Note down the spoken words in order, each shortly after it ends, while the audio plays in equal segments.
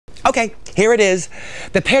Okay, here it is.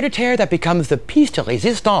 The pied-à-terre that becomes the piece de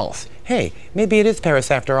résistance. Hey, maybe it is Paris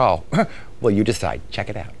after all. Well, you decide. Check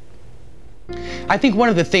it out. I think one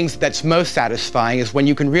of the things that's most satisfying is when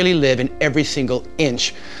you can really live in every single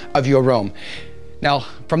inch of your room. Now,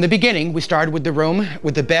 from the beginning, we started with the room,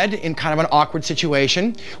 with the bed in kind of an awkward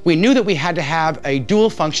situation. We knew that we had to have a dual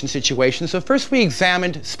function situation, so first we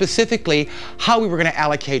examined specifically how we were going to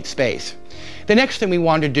allocate space. The next thing we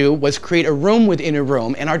wanted to do was create a room within a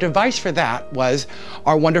room, and our device for that was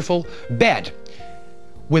our wonderful bed.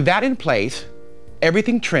 With that in place,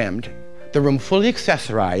 everything trimmed, the room fully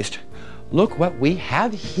accessorized, look what we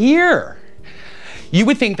have here. You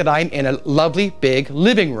would think that I'm in a lovely big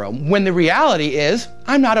living room, when the reality is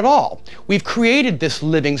I'm not at all. We've created this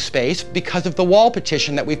living space because of the wall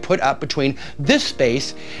partition that we've put up between this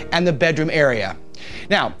space and the bedroom area.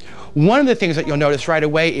 Now, one of the things that you'll notice right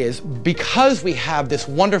away is because we have this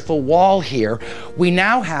wonderful wall here, we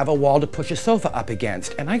now have a wall to push a sofa up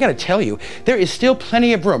against. And I gotta tell you, there is still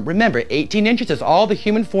plenty of room. Remember, 18 inches is all the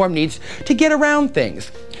human form needs to get around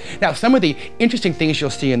things. Now, some of the interesting things you'll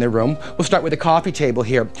see in the room, we'll start with the coffee table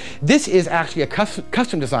here. This is actually a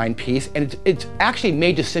custom designed piece, and it's actually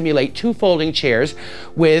made to simulate two folding chairs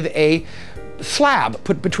with a slab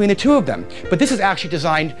put between the two of them. But this is actually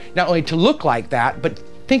designed not only to look like that, but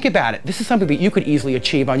think about it. This is something that you could easily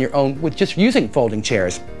achieve on your own with just using folding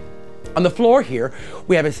chairs. On the floor here,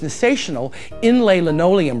 we have a sensational inlay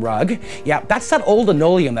linoleum rug. Yeah, that's that old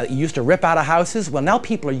linoleum that you used to rip out of houses. Well, now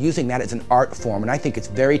people are using that as an art form, and I think it's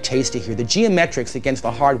very tasty here. The geometrics against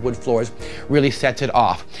the hardwood floors really sets it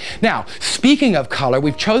off. Now, speaking of color,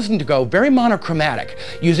 we've chosen to go very monochromatic,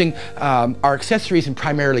 using our accessories in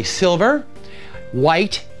primarily silver,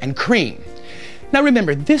 white, and cream. Now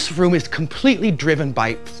remember, this room is completely driven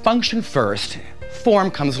by function first,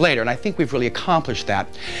 form comes later, and I think we've really accomplished that.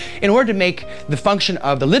 In order to make the function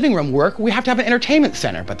of the living room work, we have to have an entertainment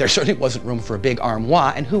center, but there certainly wasn't room for a big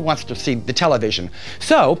armoire, and who wants to see the television?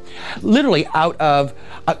 So, literally out of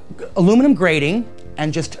aluminum grating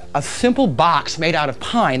and just a simple box made out of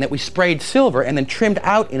pine that we sprayed silver and then trimmed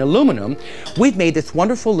out in aluminum, we've made this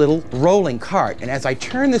wonderful little rolling cart. And as I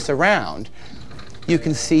turn this around, you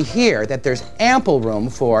can see here that there's ample room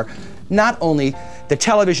for not only the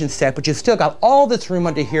television set, but you've still got all this room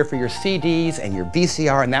under here for your CDs and your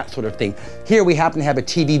VCR and that sort of thing. Here we happen to have a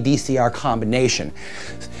TV VCR combination.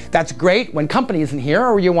 That's great when company isn't here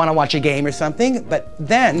or you want to watch a game or something, but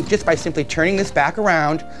then just by simply turning this back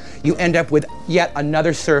around, you end up with yet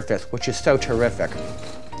another surface, which is so terrific.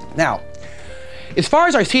 Now, as far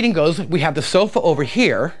as our seating goes, we have the sofa over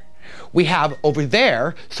here. We have over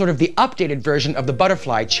there sort of the updated version of the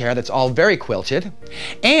butterfly chair that's all very quilted.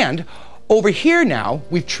 And over here now,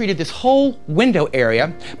 we've treated this whole window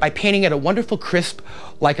area by painting it a wonderful crisp,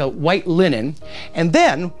 like a white linen. And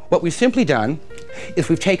then what we've simply done is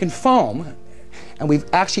we've taken foam and we've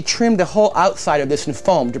actually trimmed the whole outside of this in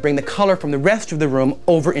foam to bring the color from the rest of the room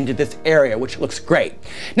over into this area, which looks great.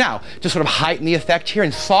 Now, to sort of heighten the effect here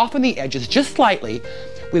and soften the edges just slightly,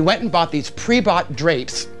 we went and bought these pre-bought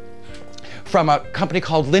drapes from a company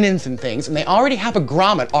called Linens and Things, and they already have a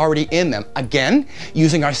grommet already in them. Again,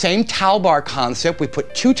 using our same towel bar concept, we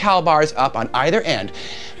put two towel bars up on either end.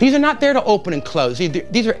 These are not there to open and close.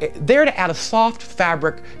 These are there to add a soft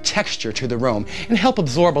fabric texture to the room and help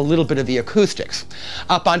absorb a little bit of the acoustics.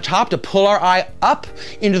 Up on top, to pull our eye up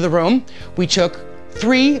into the room, we took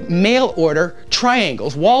 3 mail order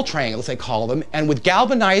triangles, wall triangles they call them, and with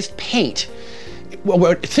galvanized paint,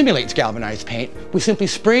 well, it simulates galvanized paint. We simply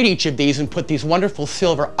sprayed each of these and put these wonderful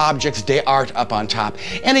silver objects d'art up on top.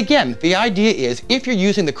 And again, the idea is if you're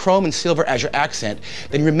using the chrome and silver as your accent,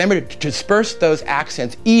 then remember to disperse those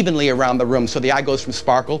accents evenly around the room so the eye goes from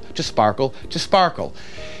sparkle to sparkle to sparkle.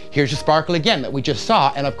 Here's your sparkle again that we just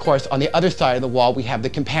saw, and of course on the other side of the wall we have the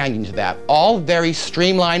companion to that. All very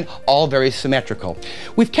streamlined, all very symmetrical.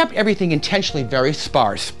 We've kept everything intentionally very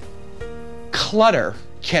sparse. Clutter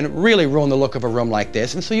can really ruin the look of a room like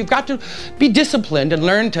this, and so you've got to be disciplined and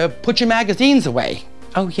learn to put your magazines away.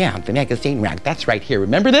 Oh yeah, the magazine rack, that's right here.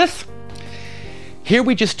 Remember this? Here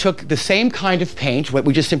we just took the same kind of paint, what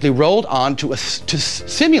we just simply rolled on to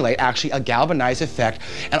simulate actually a galvanized effect,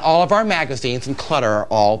 and all of our magazines and clutter are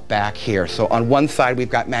all back here. So on one side we've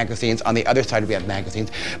got magazines, on the other side we have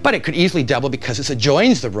magazines, but it could easily double because this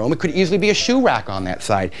adjoins the room. It could easily be a shoe rack on that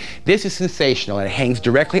side. This is sensational, and it hangs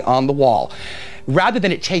directly on the wall. Rather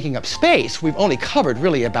than it taking up space, we've only covered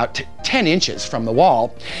really about 10 inches from the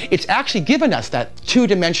wall. It's actually given us that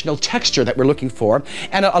two-dimensional texture that we're looking for,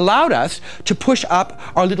 and it allowed us to push up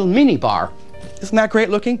our little mini bar. Isn't that great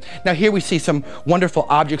looking? Now here we see some wonderful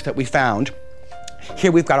objects that we found.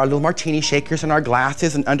 Here we've got our little martini shakers and our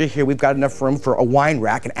glasses, and under here we've got enough room for a wine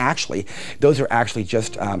rack, and actually, those are actually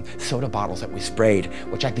just soda bottles that we sprayed,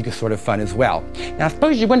 which I think is sort of fun as well. Now, I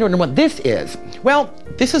suppose you're wondering what this is. Well,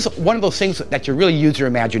 this is one of those things that you really use your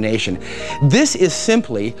imagination. This is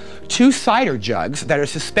simply 2 cider jugs that are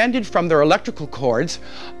suspended from their electrical cords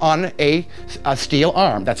on a steel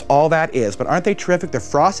arm. That's all that is, but aren't they terrific? They're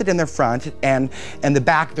frosted in their front, and the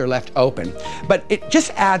back they're left open. But it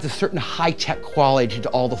just adds a certain high-tech quality to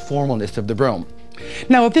all the formalness of the room.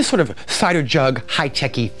 Now, if this sort of cider jug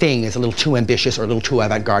high-techy thing is a little too ambitious or a little too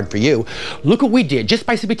avant-garde for you, look what we did just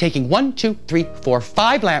by simply taking 1, 2, 3, 4,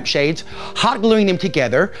 5 lampshades, hot gluing them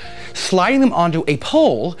together, sliding them onto a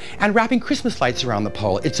pole, and wrapping Christmas lights around the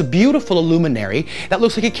pole. It's a beautiful illuminary that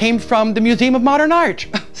looks like it came from the Museum of Modern Art.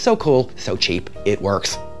 So cool, so cheap, it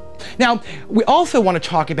works. Now, we also want to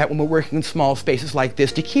talk about when we're working in small spaces like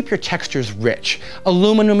this to keep your textures rich.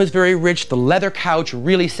 Aluminum is very rich, the leather couch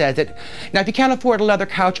really says it. Now, if you can't afford a leather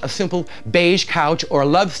couch, a simple beige couch or a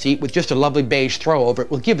love seat with just a lovely beige throw over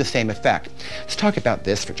it will give the same effect. Let's talk about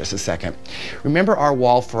this for just a second. Remember our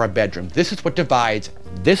wall for our bedroom. This is what divides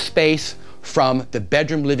this space from the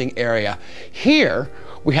bedroom living area. Here,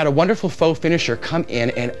 we had a wonderful faux finisher come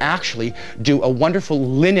in and actually do a wonderful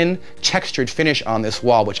linen textured finish on this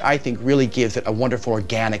wall, which I think really gives it a wonderful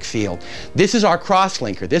organic feel. This is our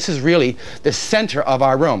cross-linker. This is really the center of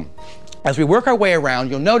our room. As we work our way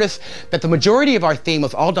around, you'll notice that the majority of our theme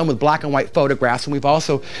was all done with black and white photographs, and we've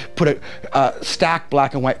also put stacked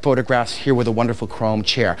black and white photographs here with a wonderful chrome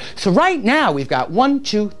chair. So right now we've got 1,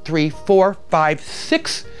 2, 3, 4, 5,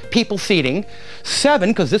 6 people seating,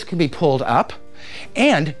 7 because this can be pulled up.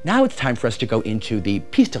 And now it's time for us to go into the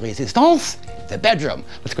piece de résistance, the bedroom.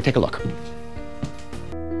 Let's go take a look.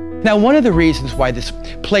 Now, one of the reasons why this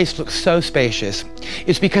place looks so spacious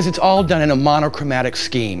is because it's all done in a monochromatic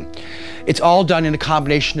scheme. It's all done in a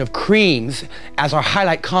combination of creams as our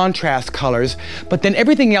highlight contrast colors, but then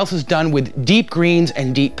everything else is done with deep greens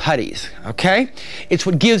and deep putties, okay? It's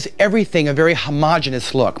what gives everything a very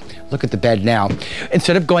homogeneous look. Look at the bed now.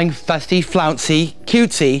 Instead of going fussy, flouncy,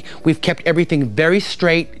 cutesy, we've kept everything very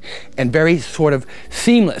straight and very sort of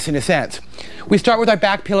seamless in a sense. We start with our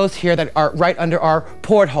back pillows here that are right under our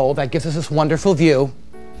porthole. That gives us this wonderful view.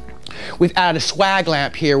 We've added a swag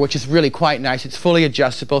lamp here, which is really quite nice. It's fully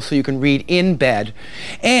adjustable so you can read in bed.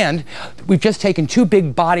 And we've just taken 2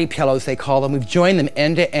 big body pillows, they call them. We've joined them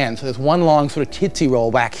end to end. So there's one long sort of Tootsie Roll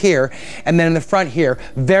back here. And then in the front here,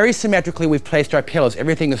 very symmetrically, we've placed our pillows.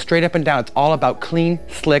 Everything is straight up and down. It's all about clean,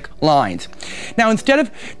 slick lines. Now, instead of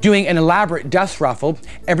doing an elaborate dust ruffle,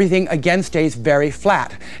 everything again stays very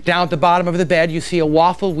flat. Down at the bottom of the bed, you see a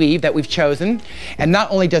waffle weave that we've chosen. And not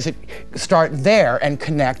only does it start there and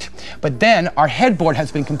connect, but then our headboard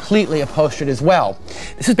has been completely upholstered as well.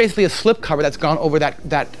 This is basically a slip cover that's gone over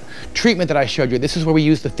that treatment that I showed you. This is where we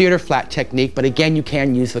use the theater flat technique, but again, you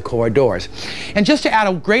can use the corridors. And just to add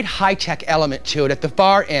a great high-tech element to it, at the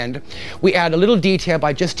far end, we add a little detail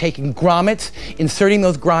by just taking grommets, inserting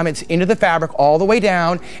those grommets into the fabric all the way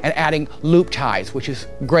down, and adding loop ties, which is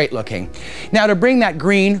great looking. Now, to bring that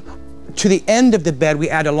green to the end of the bed, we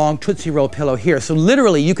add a long Tootsie Roll pillow here. So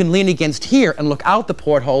literally, you can lean against here and look out the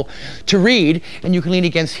porthole to read, and you can lean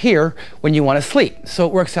against here when you want to sleep. So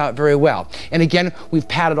it works out very well. And again, we've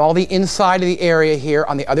padded all the inside of the area here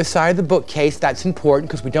on the other side of the bookcase. That's important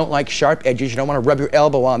because we don't like sharp edges. You don't want to rub your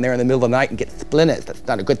elbow on there in the middle of the night and get splinters. That's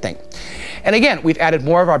not a good thing. And again, we've added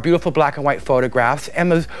more of our beautiful black and white photographs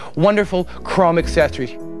and those wonderful chrome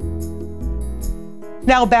accessories.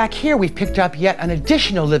 Now back here, we've picked up yet an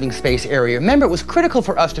additional living space area. Remember, it was critical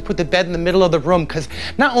for us to put the bed in the middle of the room because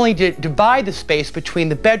not only did it divide the space between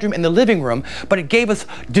the bedroom and the living room, but it gave us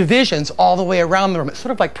divisions all the way around the room. It's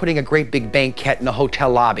sort of like putting a great big banquette in a hotel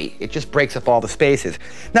lobby. It just breaks up all the spaces.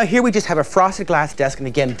 Now here we just have a frosted glass desk, and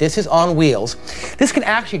again, this is on wheels. This can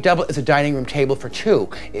actually double as a dining room table for 2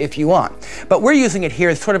 if you want. But we're using it here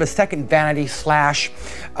as sort of a second vanity slash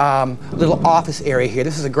little office area here.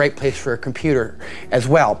 This is a great place for a computer as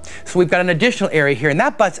well. So we've got an additional area here, and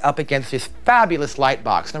that butts up against this fabulous light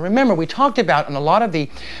box. Now remember, we talked about in a lot of the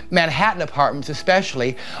Manhattan apartments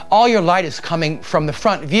especially, all your light is coming from the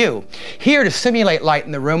front view. Here, to simulate light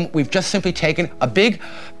in the room, we've just simply taken a big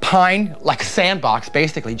pine, like a sandbox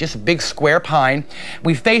basically, just a big square pine.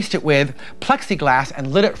 We faced it with plexiglass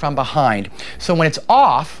and lit it from behind. So when it's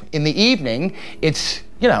off in the evening, it's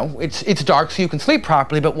you know, it's dark so you can sleep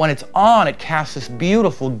properly, but when it's on, it casts this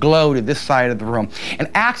beautiful glow to this side of the room and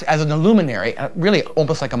acts as an illuminary, really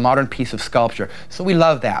almost like a modern piece of sculpture. So we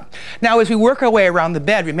love that. Now, as we work our way around the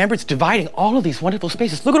bed, remember it's dividing all of these wonderful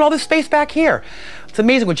spaces. Look at all this space back here. It's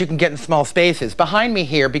amazing what you can get in small spaces. Behind me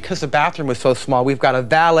here, because the bathroom was so small, we've got a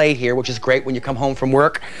valet here, which is great when you come home from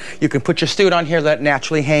work. You can put your suit on here, let it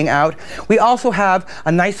naturally hang out. We also have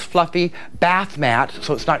a nice fluffy bath mat,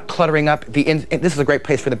 so it's not cluttering up the this is a great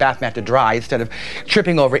place for the bath mat to dry instead of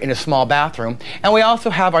tripping over it in a small bathroom. And we also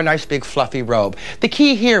have our nice big fluffy robe. The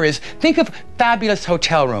key here is, think of fabulous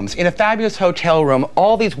hotel rooms. In a fabulous hotel room,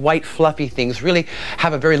 all these white fluffy things really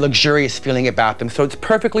have a very luxurious feeling about them, so it's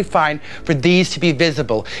perfectly fine for these to be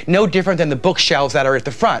visible. No different than the bookshelves that are at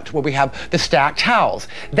the front, where we have the stacked towels.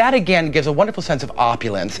 That again gives a wonderful sense of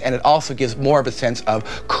opulence, and it also gives more of a sense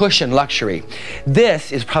of cushion luxury.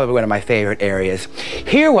 This is probably one of my favorite areas.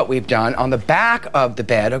 Here what we've done on the back of the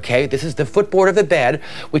bed, okay, this is the footboard of the bed.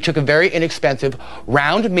 We took a very inexpensive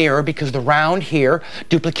round mirror because the round here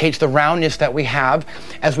duplicates the roundness that we have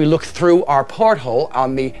as we look through our porthole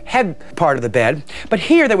on the head part of the bed. But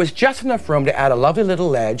here there was just enough room to add a lovely little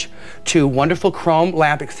ledge to wonderful chrome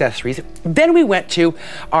lamp accessories. Then we went to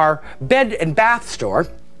our bed and bath store,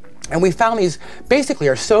 and we found these basically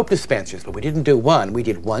are soap dispensers, but we didn't do one. We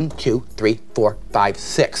did 1, 2, 3, 4, 5,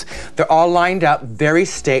 6. They're all lined up, very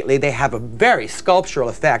stately. They have a very sculptural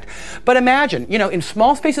effect. But imagine, you know, in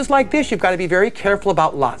small spaces like this, you've got to be very careful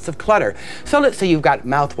about lots of clutter. So let's say you've got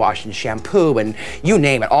mouthwash and shampoo and you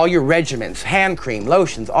name it, all your regimens, hand cream,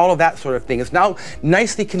 lotions, all of that sort of thing is now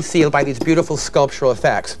nicely concealed by these beautiful sculptural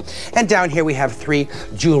effects. And down here we have 3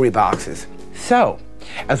 jewelry boxes. So,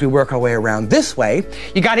 as we work our way around this way,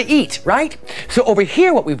 you got to eat, right? So over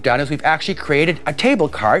here what we've done is we've actually created a table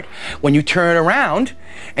cart. When you turn it around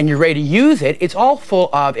and you're ready to use it, it's all full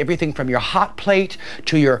of everything from your hot plate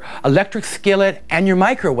to your electric skillet and your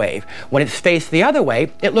microwave. When it's faced the other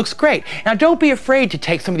way, it looks great. Now don't be afraid to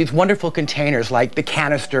take some of these wonderful containers like the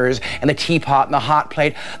canisters and the teapot and the hot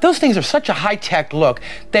plate. Those things are such a high-tech look.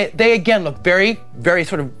 They again look very, very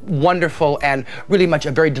sort of wonderful and really much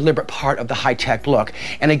a very deliberate part of the high-tech look.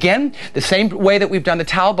 And again, the same way that we've done the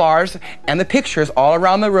towel bars and the pictures all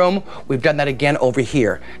around the room, we've done that again over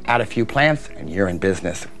here. Add a few plants and you're in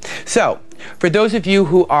business. So, for those of you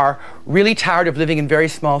who are really tired of living in very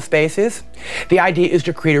small spaces, the idea is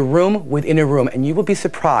to create a room within a room, and you will be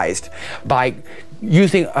surprised by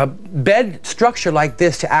using a bed structure like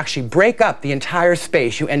this to actually break up the entire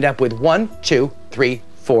space. You end up with 1, 2, 3,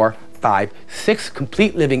 4, 5, 6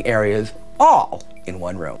 complete living areas, all in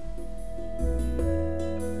one room.